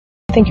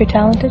Think you're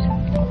talented?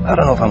 I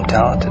don't know if I'm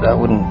talented. I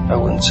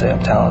wouldn't say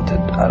I'm talented.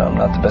 I'm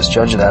not the best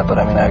judge of that, but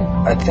I mean,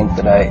 I think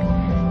that I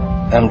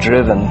am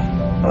driven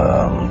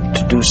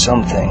to do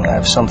something. I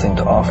have something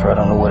to offer. I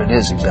don't know what it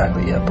is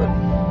exactly yet, but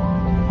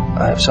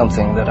I have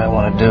something that I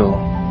want to do.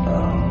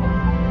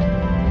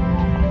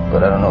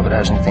 But I don't know if it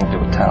has anything to do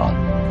with talent.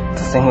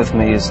 The thing with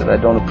me is that I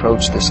don't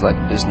approach this like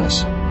a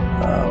business,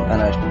 and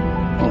I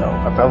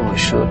probably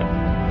should,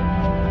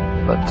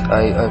 but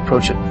I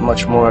approach it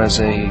much more as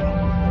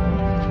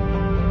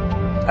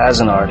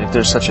an art, if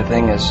there's such a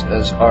thing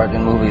as art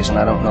in movies, and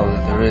I don't know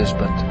that there is,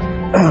 but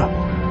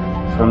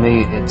for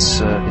me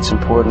it's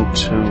important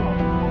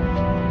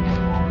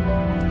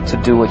to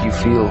do what you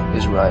feel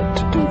is right,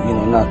 to do,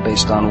 not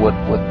based on what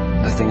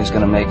the thing is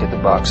going to make at the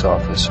box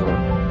office or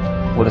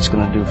what it's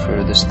going to do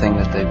for this thing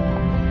that they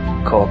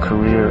call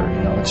career.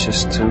 It's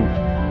just to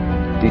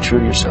be true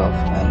to yourself,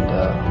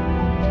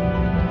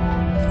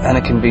 and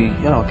it can be,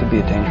 it can be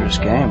a dangerous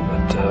game,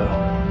 but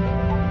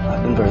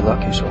I've been very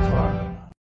lucky so far.